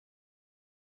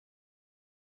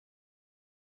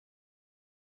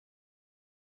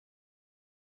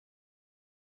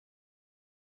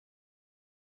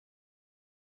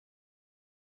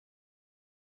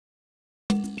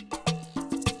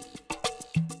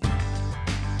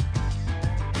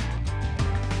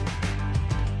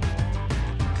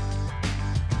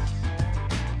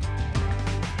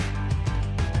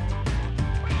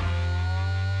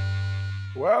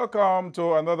Welcome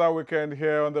to another weekend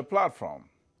here on the platform.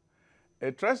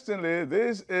 Interestingly,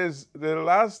 this is the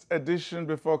last edition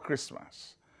before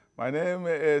Christmas. My name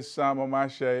is Sam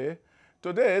Omoyele.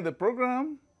 Today, the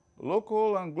program,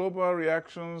 local and global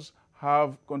reactions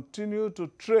have continued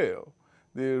to trail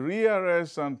the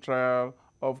rearrest and trial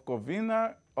of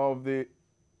convener of the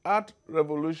Art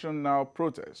Revolution Now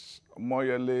protests,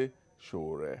 Omoyele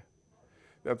Sowore.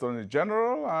 The Attorney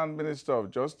General and Minister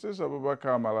of Justice,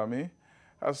 Adoke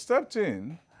has stepped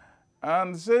in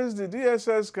and says the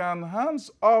DSS can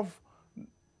hands off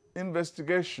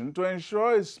investigation to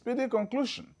ensure a speedy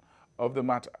conclusion of the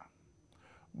matter.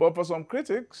 But for some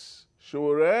critics,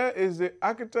 Sowore is the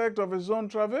architect of his own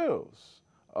travails.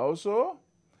 Also,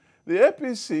 the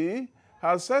APC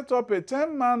has set up a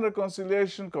 10-man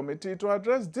reconciliation committee to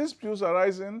address disputes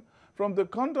arising from the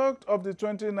conduct of the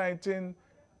 2019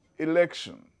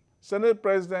 election. Senate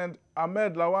President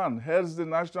Ahmed Lawan heads the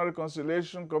National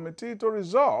Reconciliation Committee to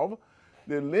resolve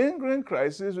the lingering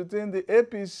crisis within the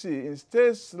APC in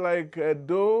states like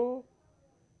Adoke,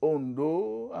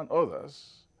 Ondo, and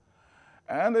others.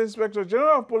 And the Inspector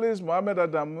General of Police, Mohammed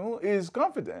Adamu, is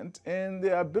confident in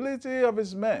the ability of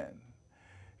his men.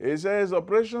 He says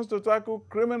operations to tackle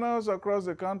criminals across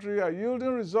the country are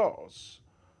yielding results.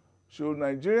 Should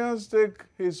Nigerians take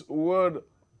his word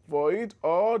for it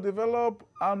or develop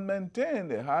and maintain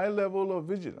a high level of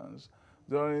vigilance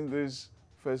during this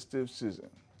festive season?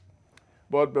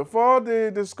 But before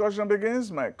the discussion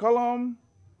begins, my column,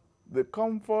 The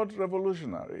Comfort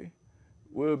Revolutionary,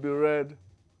 will be read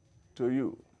to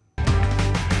you.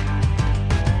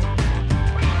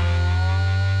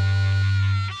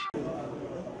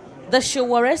 The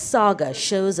Sowore saga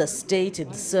shows a state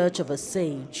in search of a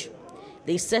sage.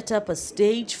 They set up a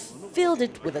stage, filled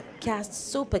it with a cast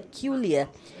so peculiar,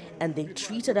 and they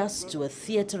treated us to a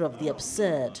theater of the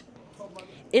absurd.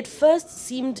 It first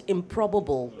seemed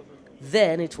improbable,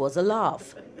 then it was a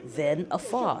laugh, then a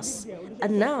farce,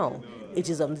 and now it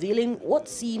is unveiling what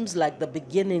seems like the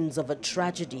beginnings of a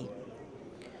tragedy.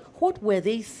 What were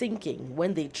they thinking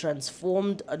when they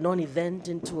transformed a non-event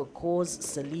into a cause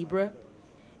célèbre?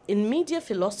 In media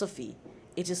philosophy,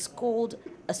 it is called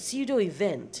a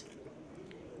pseudo-event.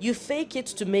 You fake it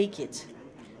to make it.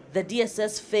 The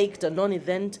DSS faked a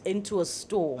non-event into a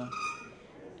storm.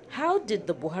 How did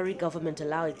the Buhari government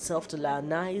allow itself to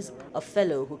lionize a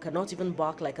fellow who cannot even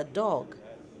bark like a dog?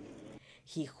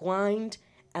 He whined,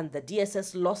 and the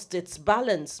DSS lost its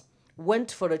balance,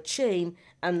 went for a chain,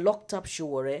 and locked up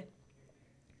Sowore.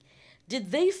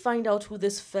 Did they find out who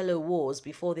this fellow was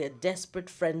before their desperate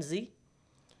frenzy?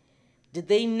 Did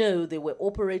they know they were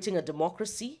operating a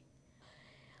democracy?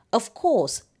 Of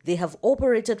course, they have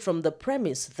operated from the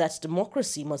premise that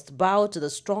democracy must bow to the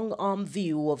strong-arm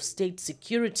view of state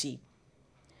security.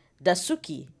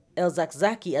 Dasuki,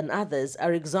 El-Zakzaky, and others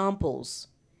are examples.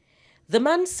 The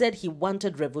man said he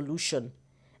wanted revolution,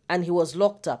 and he was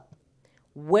locked up.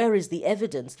 Where is the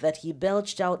evidence that he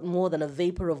belched out more than a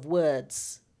vapor of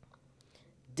words?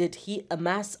 Did he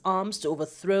amass arms to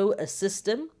overthrow a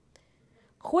system?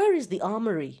 Where is the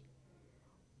armory?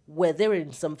 Were they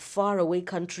in some faraway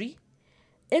country?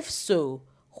 If so,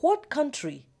 what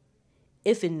country?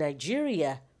 If in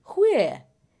Nigeria, where?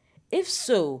 If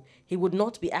so, he would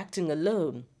not be acting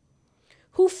alone.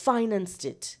 Who financed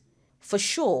it? For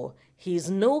sure, he is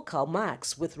no Karl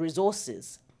Marx with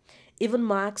resources. Even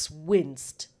Marx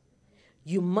winced.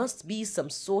 You must be some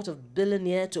sort of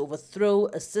billionaire to overthrow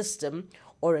a system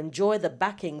or enjoy the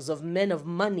backings of men of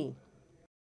money.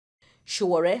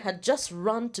 Sowore had just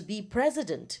run to be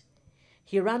president.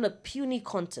 He ran a puny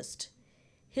contest.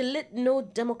 He lit no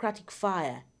democratic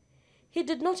fire. He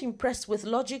did not impress with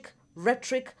logic,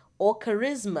 rhetoric, or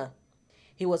charisma.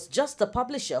 He was just a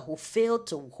publisher who failed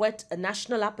to whet a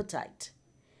national appetite.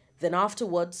 Then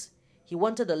afterwards, he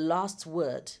wanted a last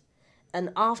word.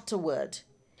 And afterward,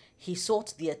 he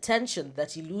sought the attention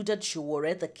that eluded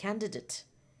Sowore the candidate.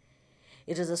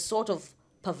 It is a sort of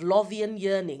Pavlovian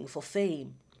yearning for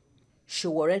fame.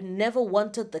 Sowore never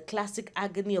wanted the classic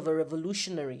agony of a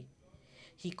revolutionary.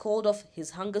 He called off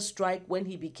his hunger strike when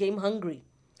he became hungry.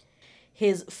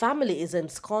 His family is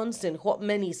ensconced in what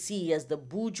many see as the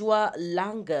bourgeois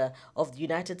languor of the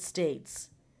United States.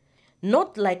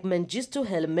 Not like Mengistu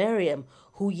Haile Mariam,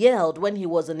 who yelled when he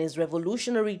was in his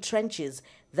revolutionary trenches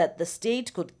that the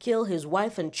state could kill his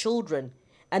wife and children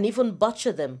and even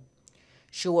butcher them.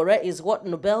 Sowore is what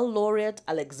Nobel laureate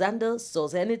Alexander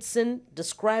Solzhenitsyn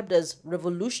described as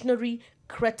revolutionary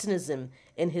cretinism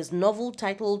in his novel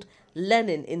titled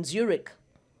Lenin in Zurich.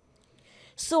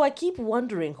 So I keep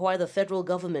wondering why the federal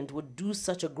government would do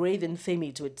such a grave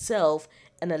infamy to itself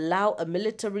and allow a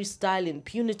military-style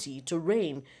impunity to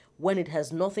reign when it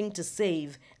has nothing to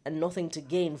save and nothing to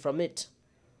gain from it.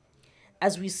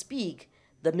 As we speak,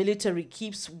 the military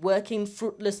keeps working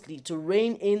fruitlessly to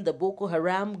rein in the Boko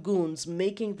Haram goons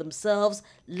making themselves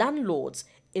landlords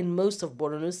in most of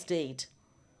Borno State.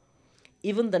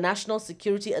 Even the National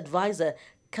Security Advisor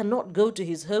cannot go to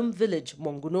his home village,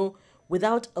 Monguno,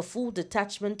 without a full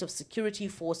detachment of security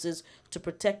forces to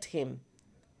protect him.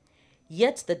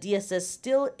 Yet the DSS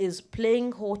still is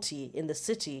playing haughty in the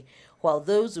city, while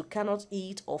those who cannot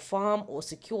eat or farm or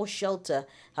secure shelter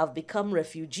have become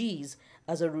refugees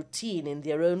as a routine in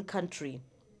their own country.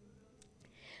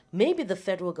 Maybe the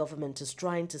federal government is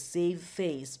trying to save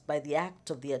face by the act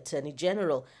of the Attorney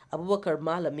General, Abubakar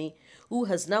Malami, who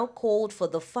has now called for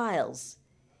the files.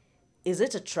 Is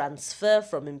it a transfer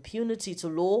from impunity to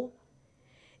law?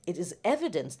 It is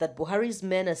evidence that Buhari's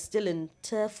men are still in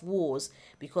turf wars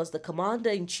because the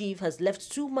commander-in-chief has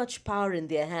left too much power in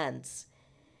their hands.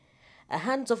 A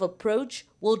hands-off approach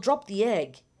will drop the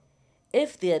egg.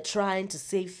 If they are trying to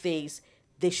save face,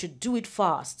 they should do it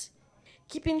fast.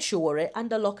 Keeping Sowore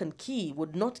under lock and key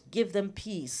would not give them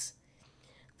peace.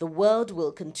 The world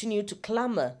will continue to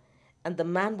clamor, and the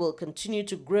man will continue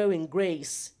to grow in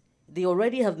grace. They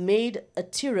already have made a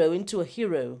tyro into a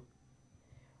hero.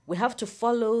 We have to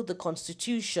follow the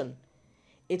Constitution.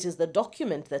 It is the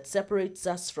document that separates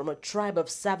us from a tribe of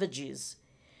savages.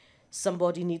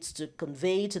 Somebody needs to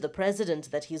convey to the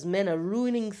president that his men are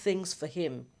ruining things for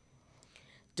him.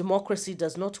 Democracy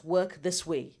does not work this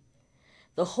way.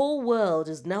 The whole world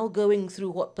is now going through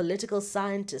what political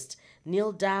scientist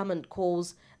Neil Diamond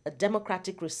calls a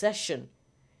democratic recession.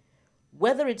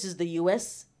 Whether it is the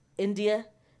US, India,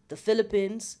 the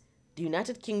Philippines, the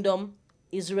United Kingdom,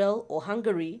 Israel, or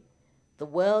Hungary, the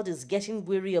world is getting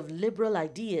weary of liberal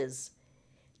ideas.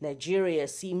 Nigeria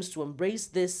seems to embrace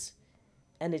this,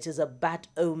 and it is a bad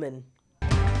omen.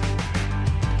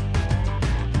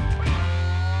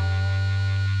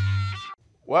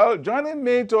 Well, joining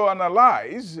me to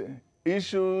analyze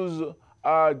issues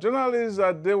are journalist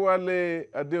Adewale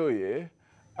Adeoye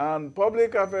and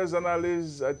public affairs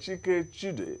analyst Chike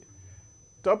Chude.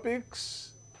 Topics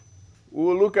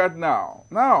we'll look at now.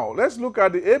 Now, let's look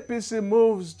at the APC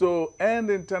moves to end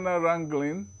internal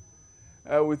wrangling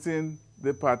within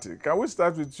the party. Can we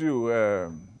start with you,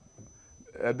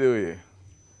 Adeoye?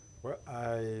 Well,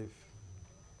 I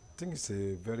think it's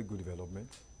a very good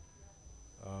development.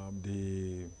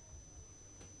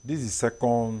 This is the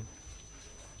second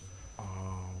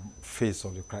phase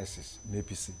of the crisis in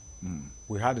APC.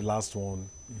 We had the last one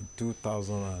in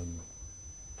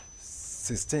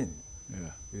 2016,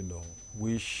 you know,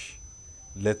 which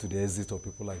led to the exit of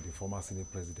people like the former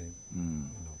Senate president. You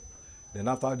know. Then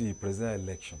after the presidential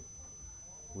election,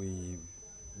 we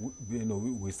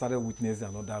started witnessing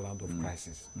another round of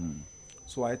crisis.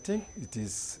 So I think it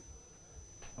is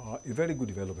a very good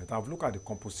development. I've looked at the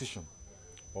composition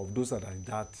of those that are in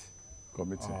that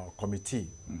committee.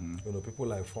 You know, people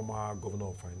like former governor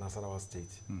of Nasarawa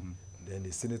State, then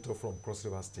the senator from Cross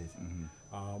River State.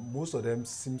 Most of them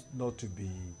seem not to be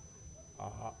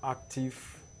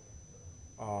active.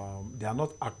 They are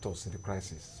not actors in the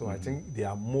crisis. So I think they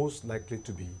are most likely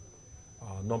to be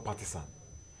non-partisan.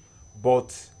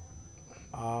 But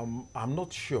I'm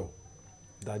not sure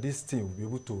that this team will be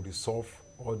able to resolve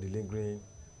all the lingering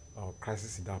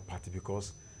crisis in that party,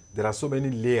 because there are so many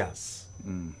layers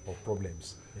of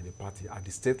problems in the party at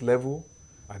the state level,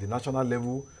 at the national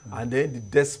level, and then the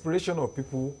desperation of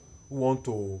people who want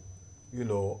to, you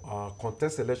know,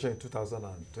 contest election in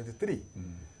 2023.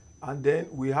 And then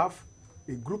we have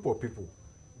a group of people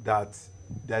that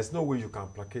there's no way you can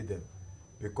placate them,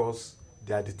 because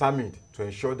they are determined to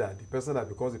ensure that the person that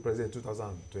becomes the president in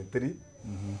 2023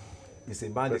 is a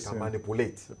man they can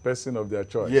manipulate. The person of their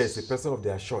choice. Yes, a person of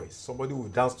their choice. Somebody who will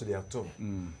dance to their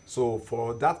tune. So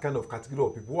for that kind of category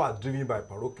of people who are driven by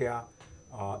parochial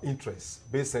interests,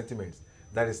 based sentiments,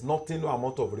 there is nothing, no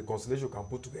amount of reconciliation you can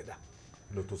put together,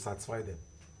 you know, to satisfy them.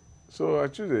 So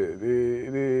actually,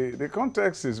 the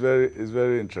context is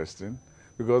very interesting,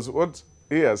 because what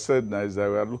he has said now is that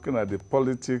we are looking at the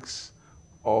politics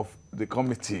of the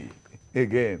committee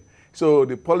again. So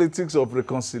the politics of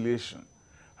reconciliation.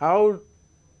 How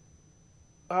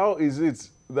is it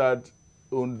that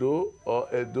Ondo or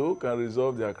Edo can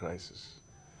resolve their crisis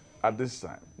at this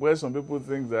time, where some people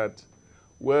think that,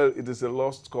 well, it is a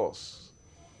lost cause?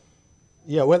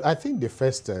 Yeah, well, I think the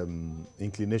first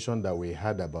inclination that we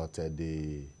had about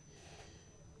the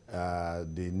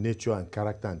nature and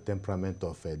character and temperament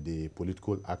of the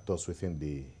political actors within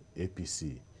the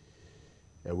APC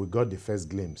we got the first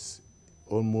glimpse.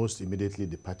 Almost immediately,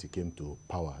 the party came to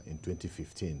power in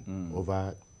 2015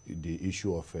 over the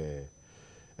issue of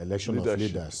election of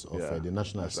leaders of the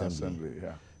National Assembly.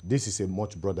 Yeah. This is a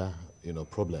much broader,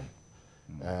 problem.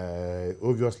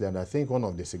 Obviously, and I think one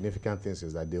of the significant things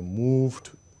is that they moved,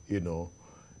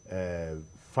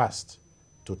 fast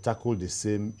to tackle the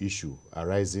same issue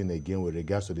arising again with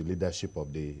regards to the leadership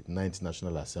of the 9th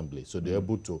National Assembly. So they're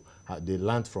able to, they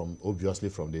learned from, obviously,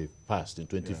 from the past in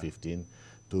 2015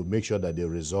 to make sure that they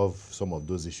resolve some of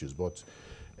those issues. But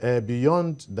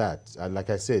beyond that, like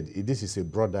I said, this is a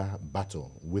broader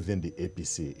battle within the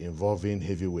APC involving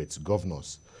heavyweights,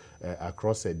 governors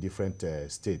across different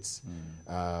states.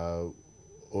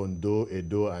 Ondo,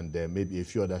 Edo, and maybe a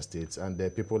few other states, and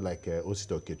people like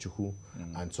Osito Okechukwu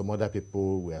and some other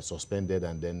people were suspended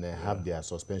and then have their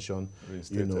suspension,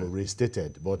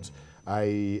 restated. But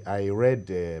I read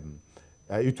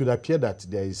it would appear that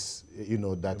there is,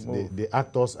 that the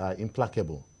actors are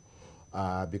implacable,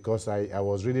 because I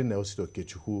was reading Osito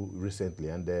Okechukwu recently,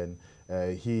 and then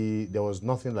there was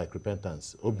nothing like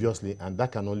repentance, obviously, and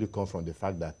that can only come from the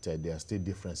fact that there are still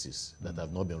differences that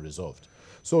have not been resolved.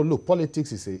 So look,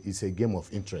 politics is a game of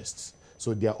interests.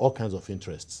 So there are all kinds of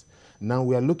interests. Now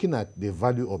we are looking at the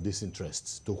value of these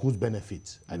interests. To whose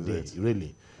benefit are they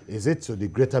really? Is it to the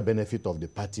greater benefit of the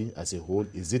party as a whole?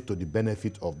 Is it to the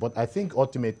benefit of, but I think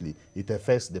ultimately it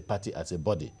affects the party as a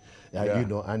body,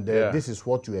 this is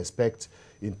what you expect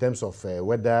in terms of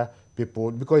whether people,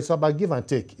 because it's about give and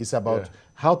take. It's about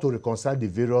how to reconcile the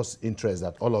various interests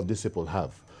that all of these people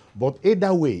have. But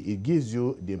either way, it gives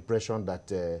you the impression that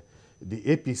the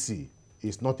APC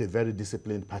is not a very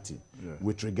disciplined party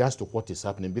with regards to what is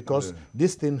happening, because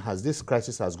this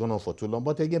crisis has gone on for too long.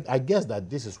 But again, I guess that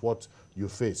this is what you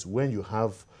face when you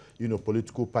have,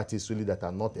 political parties really that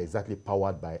are not exactly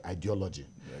powered by ideology,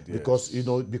 because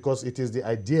it is the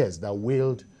ideas that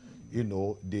wield,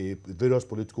 the various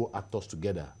political actors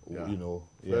together.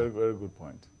 Very, very good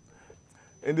point.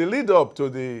 In the lead up to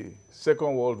the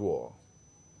Second World War,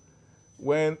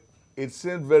 when it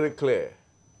seemed very clear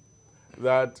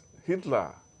that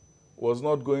Hitler was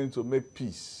not going to make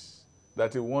peace,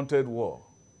 that he wanted war,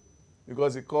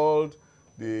 because he called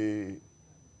the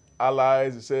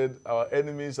Allies, he said, our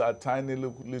enemies are tiny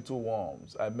little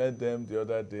worms. I met them the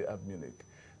other day at Munich,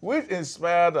 which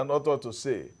inspired an author to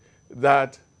say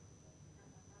that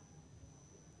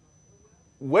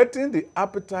whetting the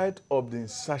appetite of the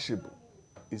insatiable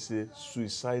is a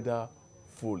suicidal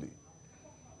folly.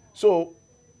 So,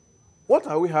 what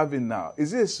are we having now?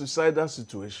 Is it a suicidal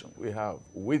situation we have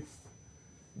with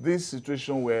this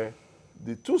situation where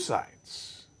the two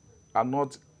sides are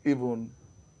not even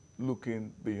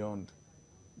looking beyond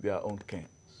their own cans?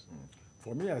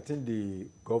 For me, I think the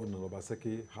governor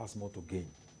Obaseki has more to gain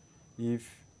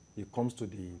if he comes to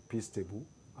the peace table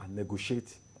and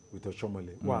negotiate with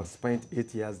Oshomole, who has spent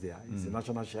 8 years there. He's the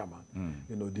national chairman.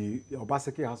 The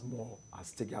Obaseki has more at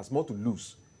stake, has more to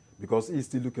lose, because he's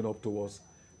still looking up towards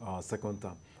second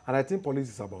term. And I think politics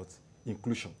is about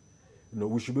inclusion.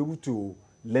 We should be able to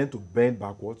learn to bend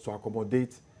backwards to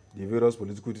accommodate the various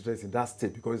political interests in that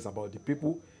state, because it's about the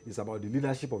people, it's about the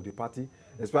leadership of the party,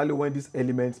 especially when these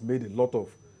elements made a lot of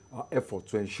effort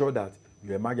to ensure that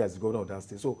you emerge as the governor of that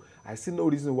state. So I see no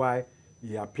reason why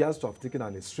he appears to have taken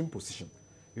an extreme position,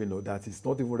 that he's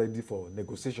not even ready for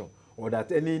negotiation, or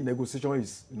that any negotiation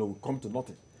is, will come to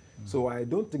nothing. So I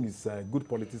don't think it's good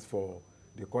politics for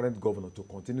the current governor to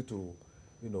continue to,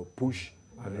 push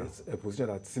a position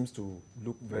that seems to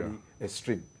look very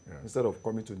extreme, instead of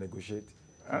coming to negotiate.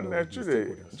 And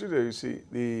actually, you see,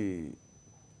 the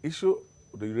issue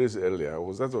that you raised earlier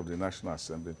was that of the National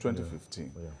Assembly in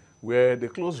 2015, where they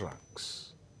closed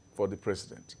ranks for the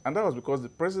president. And that was because the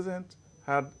president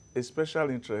had a special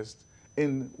interest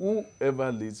in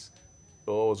whoever leads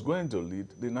or was going to lead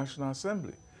the National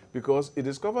Assembly, because he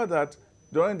discovered that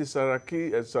during the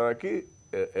Saraki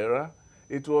era,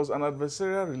 it was an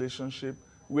adversarial relationship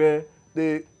where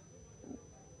they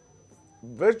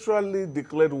virtually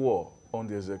declared war on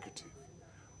the executive.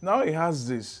 Now he has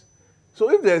this.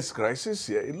 So if there's crisis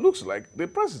here, it looks like the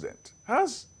president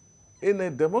has, in a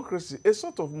democracy, a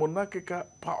sort of monarchical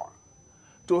power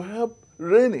to help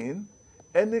rein in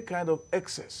any kind of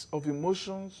excess of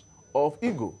emotions, of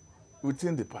ego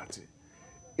within the party.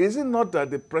 Is it not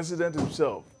that the president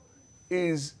himself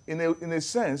is, in a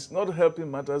sense, not helping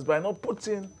matters by not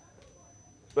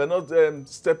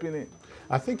stepping in?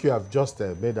 I think you have just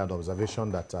made an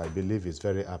observation that I believe is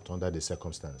very apt under the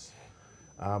circumstance.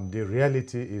 The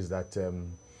reality is that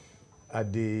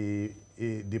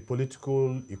the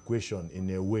political equation, in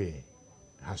a way,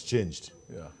 has changed.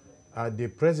 The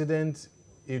president,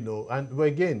 you know, and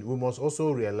again, we must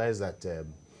also realize that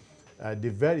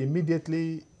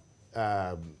immediately,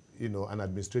 you know, an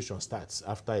administration starts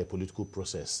after a political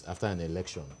process, after an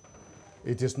election.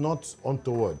 It is not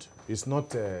untoward. It's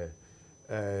not,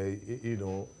 you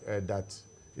know, that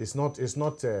it's not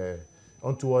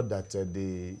untoward that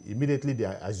immediately they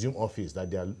assume office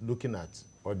that they are looking at,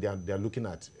 or they are looking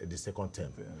at the second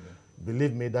term. Yeah, yeah.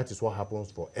 Believe me, that is what happens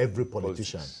for every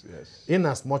politician. Yes. In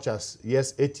as much as,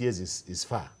 yes, 8 years is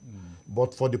far,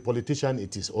 but for the politician,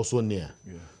 it is also near.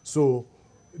 Yeah. So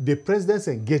the president's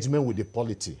engagement with the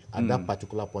polity at that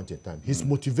particular point in time, his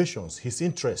motivations, his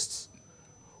interests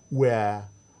were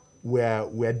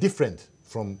different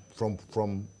from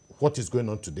what is going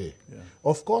on today. Yeah.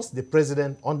 Of course, the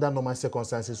president, under normal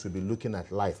circumstances, will be looking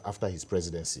at life after his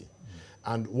presidency.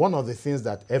 And one of the things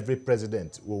that every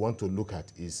president will want to look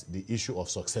at is the issue of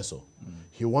successor.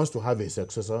 He wants to have a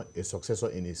successor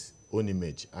in his own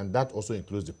image, and that also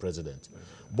includes the president.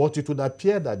 But it would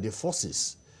appear that the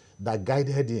forces that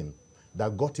guided him,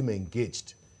 that got him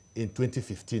engaged in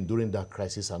 2015 during that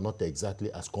crisis, are not exactly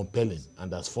as compelling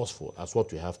and as forceful as what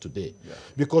we have today. Yeah.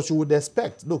 Because you would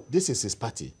expect, look, this is his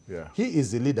party. Yeah. He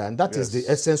is the leader, and that is the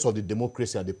essence of the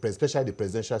democracy, and especially the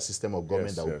presidential system of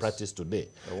government that we practice today.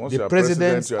 The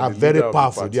presidents are very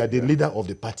powerful. They are the leader of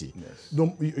the party. Yes.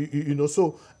 You know,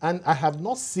 so, and I have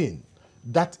not seen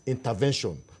that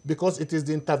intervention, because it is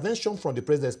the intervention from the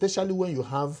president, especially when you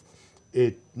have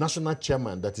a national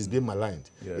chairman that is being maligned,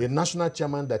 a national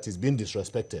chairman that is being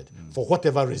disrespected for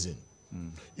whatever reason.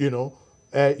 You know,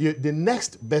 the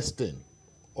next best thing,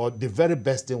 or the very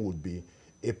best thing, would be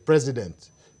a president,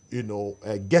 you know,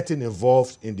 getting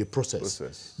involved in the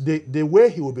process. The way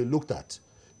he will be looked at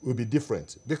will be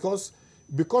different, because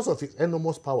of his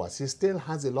enormous powers, he still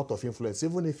has a lot of influence,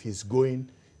 even if he's going,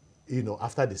 you know,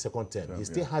 after the second term. He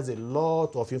still has a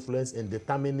lot of influence in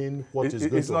determining what is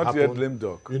going to happen. It's not yet lame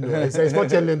duck. You know, it's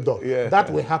not yet lame duck. That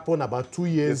will happen about 2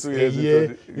 years, a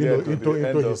year, into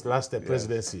his last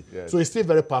presidency. Yes. So it's still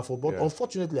very powerful. But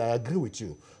unfortunately, I agree with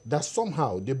you that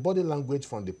somehow the body language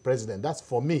from the president, that's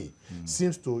for me,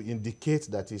 seems to indicate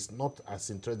that it's not as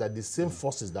interested, that the same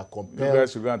forces that compel you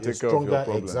guys should go and take stronger, care of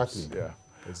your problems. Exactly. Yeah.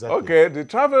 Exactly. Okay, the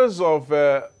Travails of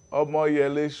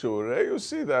Omoyele Sowre, you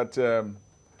see that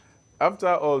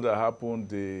after all that happened,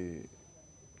 the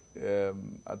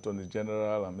Attorney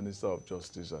General and Minister of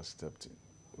Justice have stepped in.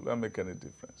 Will that make any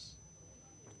difference?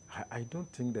 I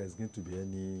don't think there's going to be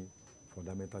any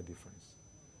fundamental difference,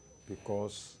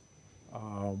 because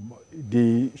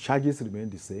the charges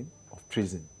remain the same of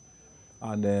treason.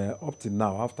 And up to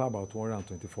now, after about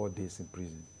 124 days in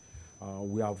prison,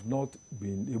 we have not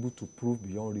been able to prove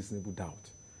beyond reasonable doubt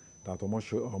that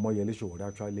Omoyele Sowore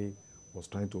actually was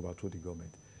trying to overthrow the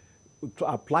government.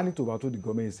 Planning to overthrow the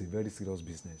government is a very serious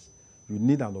business. You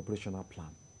need an operational plan.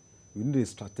 You need a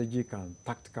strategic and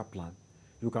tactical plan.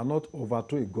 You cannot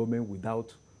overthrow a government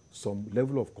without some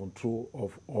level of control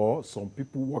of, or some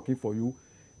people working for you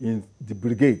in the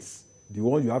brigades, the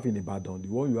one you have in Ibadan, the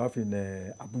one you have in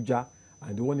Abuja,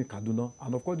 and the one in Kaduna,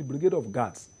 and of course the brigade of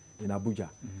guards in Abuja.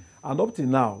 And up till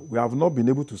now, we have not been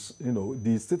able to, you know,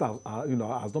 the state has,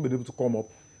 has not been able to come up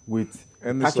with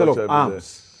a catchel of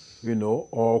arms, you know,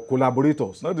 or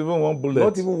collaborators. Not even one bullet.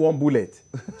 Not even one bullet.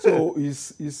 So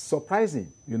it's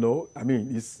surprising, you know. I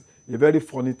mean, it's a very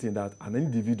funny thing that an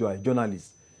individual, a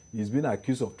journalist, is being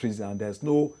accused of treason, and there's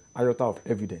no iota of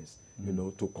evidence, you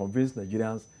know, to convince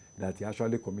Nigerians that he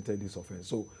actually committed this offense.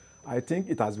 So I think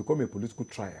it has become a political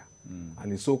trial,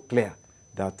 and it's so clear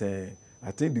that I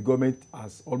think the government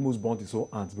has almost burnt its own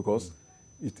hands, because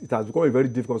it has become a very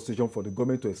difficult situation for the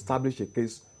government to establish a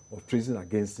case of treason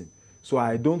against him. So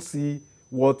I don't see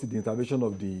what the intervention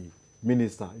of the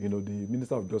minister, you know, the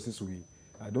Minister of Justice will.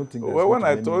 I don't think. Well, when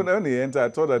he entered, I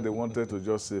thought that they wanted to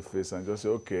just save face and just say,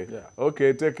 okay,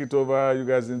 okay, take it over. You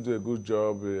guys didn't do a good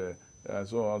job, and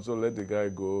so on. So let the guy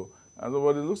go. And so,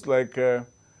 but it looks like they're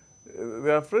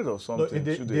afraid of something.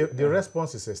 No, the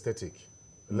response is aesthetic.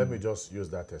 Let me just use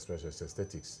that expression, it's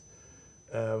aesthetics.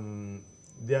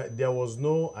 There was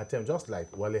no attempt, just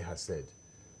like Wale has said,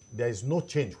 there is no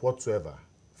change whatsoever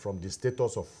from the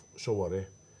status of Sowore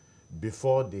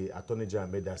before the Attorney General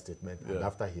made that statement and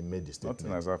after he made the statement.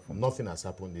 Nothing has happened. Nothing has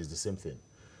happened. It's the same thing.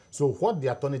 So what the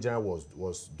Attorney General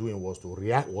was doing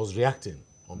was reacting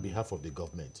on behalf of the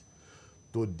government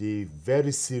to the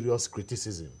very serious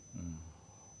criticism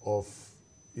of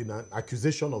an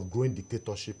accusation of growing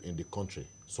dictatorship in the country.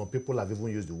 Some people have even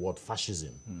used the word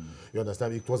fascism. You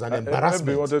understand? It was an embarrassment.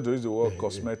 Maybe wanted to use the word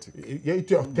cosmetic.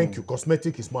 Thank you.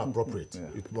 Cosmetic is more appropriate.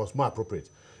 It was more appropriate.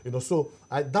 You know, so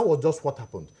that was just what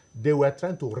happened. They were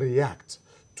trying to react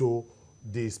to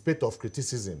the spate of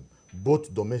criticism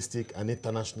both domestic and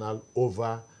international,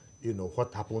 over,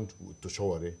 what happened to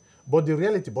Sowore. But the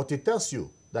reality, but it tells you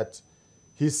that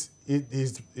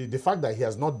the fact that he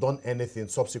has not done anything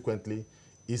subsequently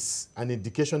is an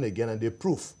indication again and a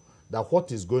proof that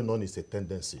what is going on is a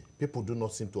tendency. People do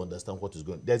not seem to understand what is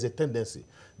going on. There's a tendency.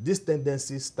 This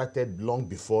tendency started long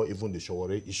before even the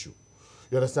Sowore issue.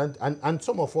 You understand? And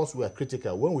some of us were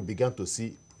critical when we began to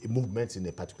see movements in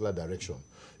a particular direction.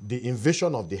 The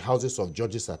invasion of the houses of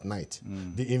judges at night,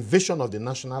 the invasion of the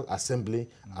National Assembly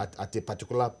at a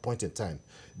particular point in time,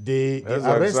 the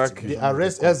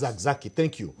arrest El Zakzaki,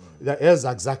 thank you, the El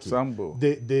Zakzaki, Sambo.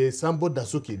 the Sambo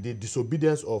Dasuki, the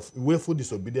willful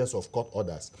disobedience of court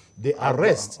orders, the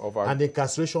arrest and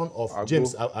incarceration of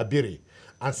James Abiri,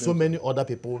 and so many other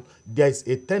people. There is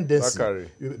a tendency.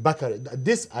 Bakari.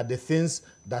 These are the things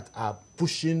that are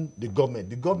pushing the government.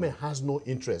 The government has no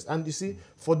interest. And you see,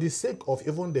 for the sake of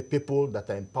even the people that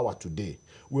are in power today,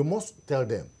 we must tell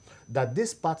them that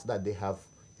this part that they have,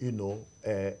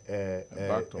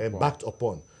 backed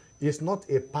upon is not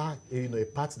a part, a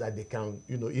part that they can,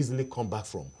 easily come back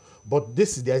from. But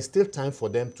there is still time for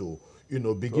them to,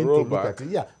 begin to look at it.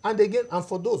 Yeah. And again, and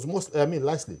for those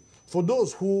lastly, for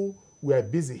those who were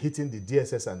busy hitting the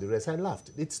DSS and the rest, I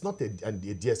laughed. It's not a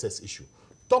DSS issue.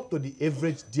 Talk to the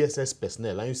average DSS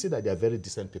personnel, and you see that they are very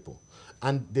decent people.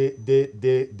 And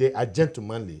they are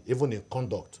gentlemanly, even in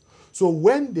conduct. So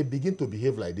when they begin to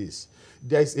behave like this,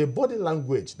 there is a body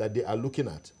language that they are looking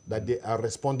at, that they are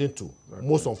responding to,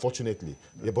 most unfortunately.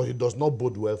 Yeah, but it does not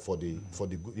bode well for the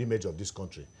image of this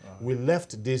country. We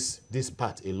left this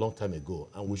part a long time ago,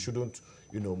 and we shouldn't,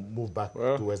 move back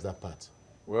towards that part.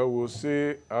 Well, we'll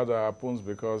see how that happens,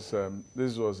 because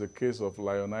this was a case of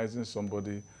lionizing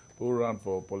somebody who ran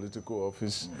for political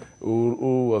office,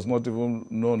 who was not even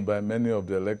known by many of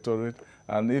the electorate.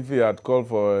 And if he had called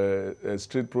for a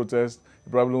street protest,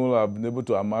 he probably would have been able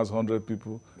to amass 100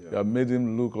 people. They have made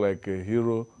him look like a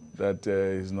hero that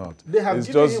he's not. They have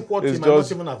given him what he might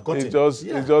not even have gotten.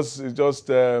 It's just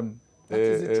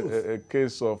a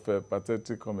case of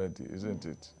pathetic comedy, isn't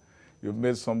it? You've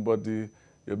made somebody...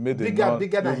 You've made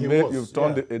bigger than he was. You've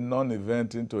turned a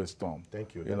non-event into a storm.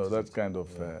 Thank you. That kind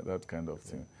of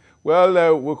thing.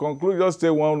 Well, we'll conclude. Just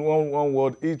say one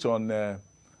word each on the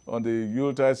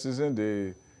Yuletide season.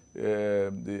 The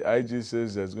IG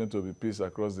says there's going to be peace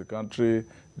across the country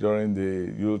during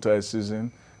the Yuletide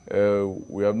season.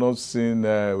 We are not seeing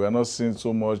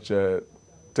so much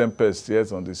tempest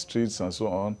yet on the streets and so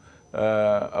on.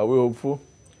 Are we hopeful?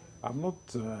 I'm not.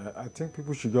 I think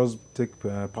people should just take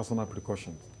personal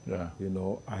precautions. Yeah.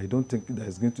 I don't think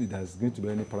there's going to be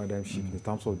any paradigm shift in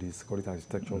terms of the security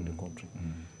architecture of the country.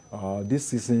 This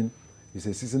season is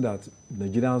a season that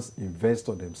Nigerians invest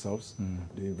on themselves.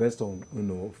 They invest on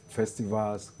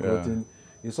festivals, clothing.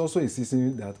 Yeah. It's also a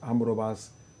season that armed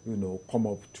robbers come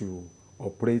up to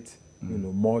operate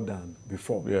more than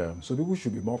before. Yeah. So people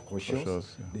should be more cautious. Yeah.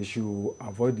 They should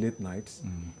avoid late nights,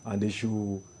 and they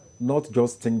should not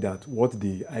just think that what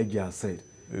the IG has said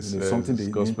is something they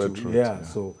need to. Truth, yeah,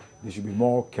 so they should be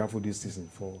more careful this season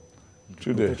for the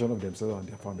protection of themselves and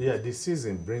their families. Yeah, this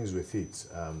season brings with it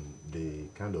the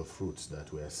kind of fruits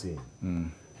that we are seeing.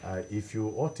 If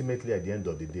you ultimately, at the end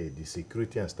of the day, the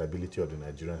security and stability of the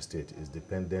Nigerian state is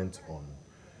dependent on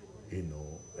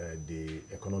the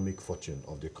economic fortune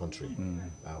of the country,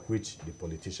 which the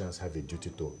politicians have a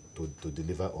duty to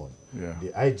deliver on. Yeah.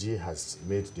 The IG has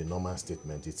made the normal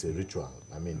statement. It's a ritual.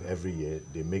 I mean, every year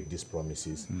they make these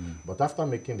promises. But after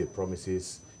making the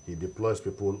promises, he deploys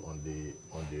people on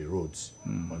the roads,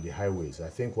 on the highways. I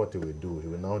think what he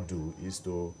will now do is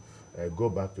to go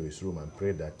back to his room and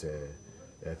pray that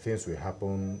things will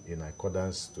happen in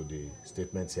accordance to the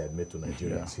statements he had made to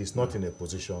Nigerians. He's not in a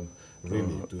position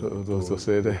really to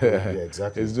say that. Yeah,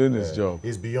 exactly. He's doing his job.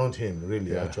 It's beyond him,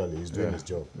 really, actually. He's doing his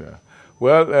job. Yeah.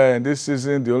 Well, in this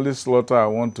season, the only slaughter I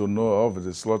want to know of is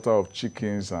the slaughter of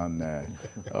chickens and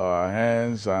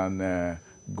hens and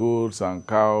goats and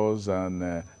cows,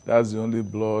 and that's the only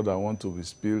blood I want to be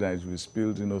spilled, and it will be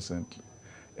spilled innocently.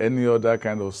 Any other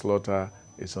kind of slaughter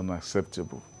is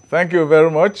unacceptable. Thank you very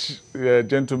much,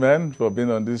 gentlemen, for being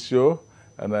on this show,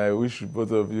 and I wish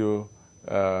both of you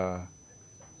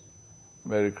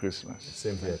Merry Christmas.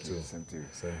 Same here, too. Same to you.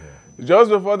 Same here.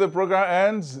 Just before the program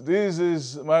ends, this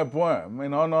is my poem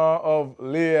in honor of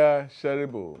Leah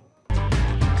Sheribo.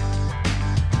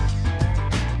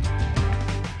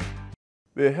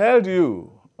 They held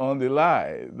you on the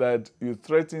lie that you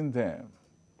threatened them.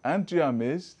 Aren't you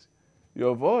amazed?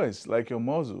 Your voice, like your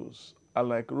muscles, are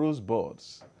like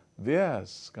rosebuds.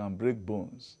 Theirs can break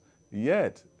bones,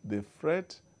 yet they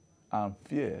fret and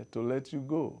fear to let you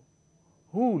go.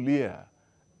 Who, Leah,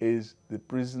 is the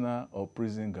prisoner or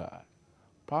prison guard.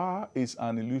 Power is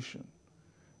an illusion.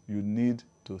 You need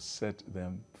to set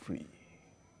them free.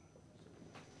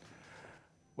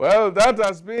 Well, that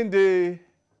has been the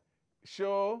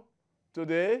show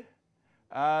today.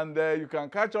 And you can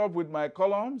catch up with my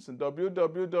columns at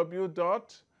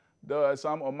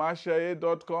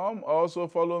www.samomasheye.com. Also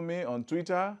follow me on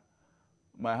Twitter.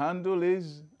 My handle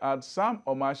is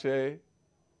 @SamOmasheye.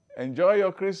 Enjoy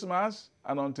your Christmas,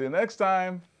 and until next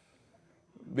time,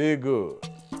 be good.